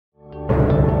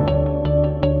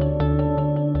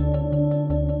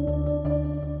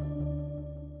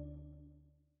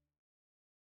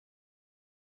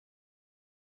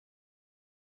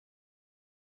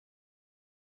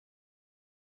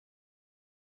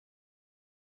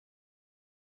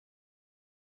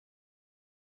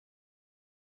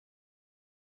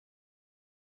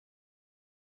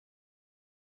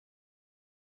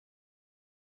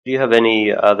Do you have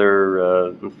any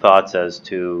other thoughts as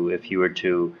to if you were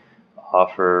to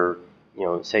offer,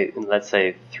 let's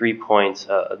say 3 points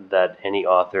that any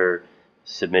author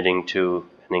submitting to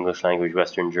an English language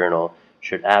Western journal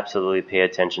should absolutely pay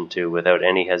attention to without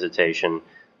any hesitation,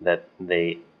 that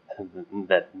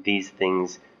these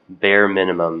things, bare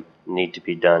minimum, need to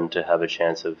be done to have a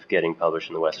chance of getting published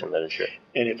in the Western literature?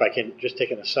 And if I can just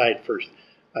take an aside first,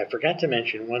 I forgot to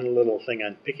mention one little thing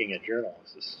on picking a journal.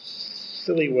 It's a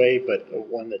silly way, but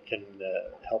one that can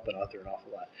help an author an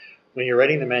awful lot. When you're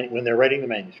writing when they're writing the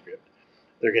manuscript,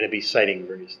 they're going to be citing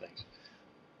various things.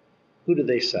 Who do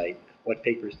they cite? What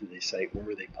papers do they cite? Where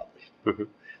were they published? Mm-hmm.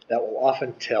 That will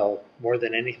often tell, more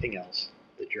than anything else,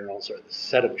 the journals or the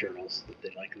set of journals that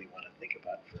they likely want to think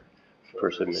about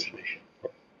for submission.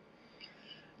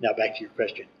 Now back to your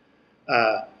question.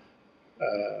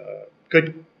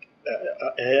 Good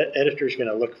editor is going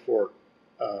to look for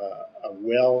a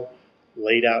well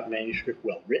laid out manuscript,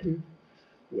 well written,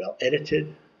 well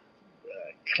edited,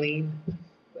 clean.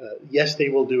 Yes, they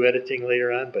will do editing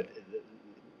later on, but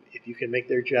if you can make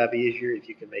their job easier, if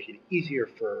you can make it easier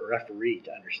for a referee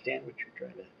to understand what you're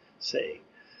trying to say,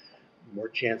 more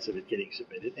chance of it getting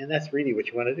submitted. And that's really what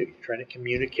you want to do. You're trying to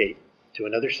communicate to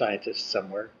another scientist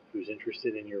somewhere who's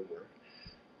interested in your work,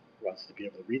 wants to be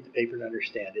able to read the paper and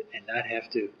understand it, and not have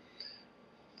to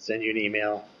send you an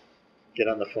email, get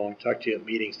on the phone, talk to you at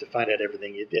meetings to find out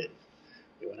everything you did.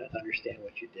 They want to understand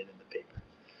what you did in the paper.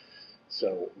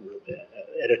 So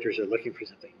editors are looking for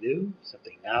something new,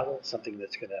 something novel, something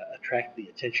that's going to attract the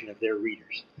attention of their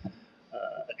readers,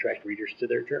 attract readers to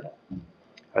their journal.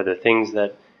 Are there things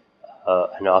that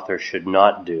an author should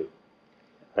not do?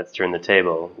 Let's turn the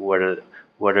table.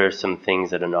 What are some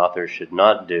things that an author should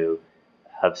not do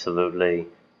absolutely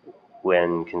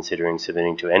when considering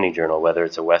submitting to any journal, whether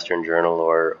it's a Western journal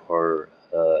or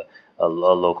a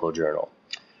local journal?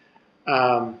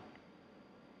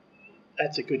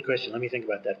 That's a good question. Let me think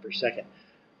about that for a second.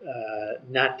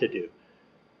 Not to do.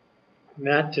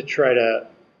 Not to try to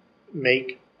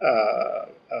make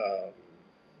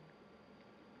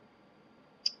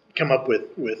come up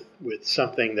with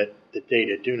something that the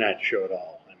data do not show at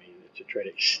all. I mean, to try to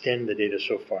extend the data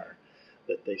so far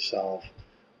that they solve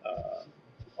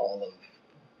all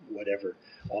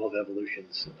of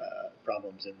evolution's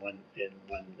problems in one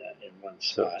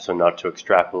spot. So not to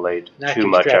extrapolate too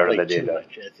much out of the data. Too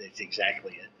much. That's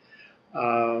exactly it.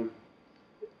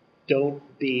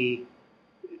 Don't be.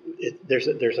 There's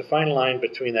a fine line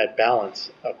between that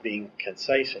balance of being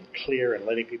concise and clear and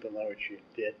letting people know what you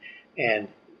did, and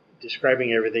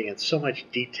describing everything in so much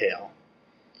detail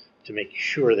to make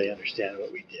sure they understand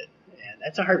what we did. And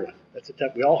that's a hard one. That's a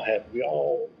tough. We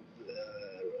all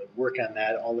work on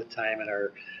that all the time and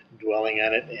are dwelling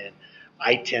on it. And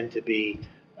I tend to be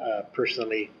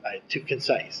personally too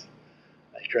concise.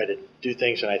 I try to do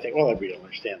things and I think, well, everybody will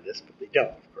understand this, but they don't.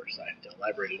 Of course, I have to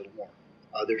elaborate a little more.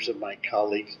 Others of my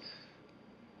colleagues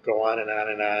go on and on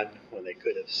and on when they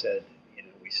could have said,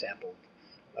 we sampled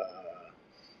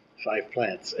 5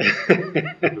 plants,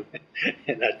 and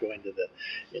not go into the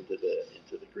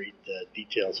great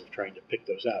details of trying to pick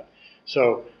those out.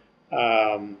 So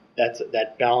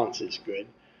that balance is good.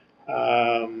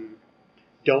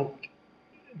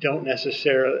 Don't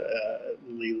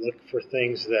necessarily look for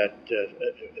things that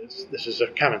this is a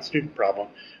common student problem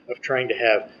of trying to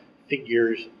have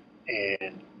figures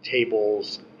and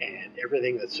tables and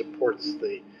everything that supports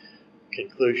the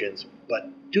conclusions, but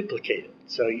duplicate it.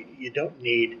 So you don't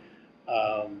need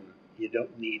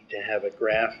to have a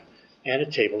graph and a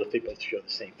table if they both show the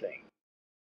same thing.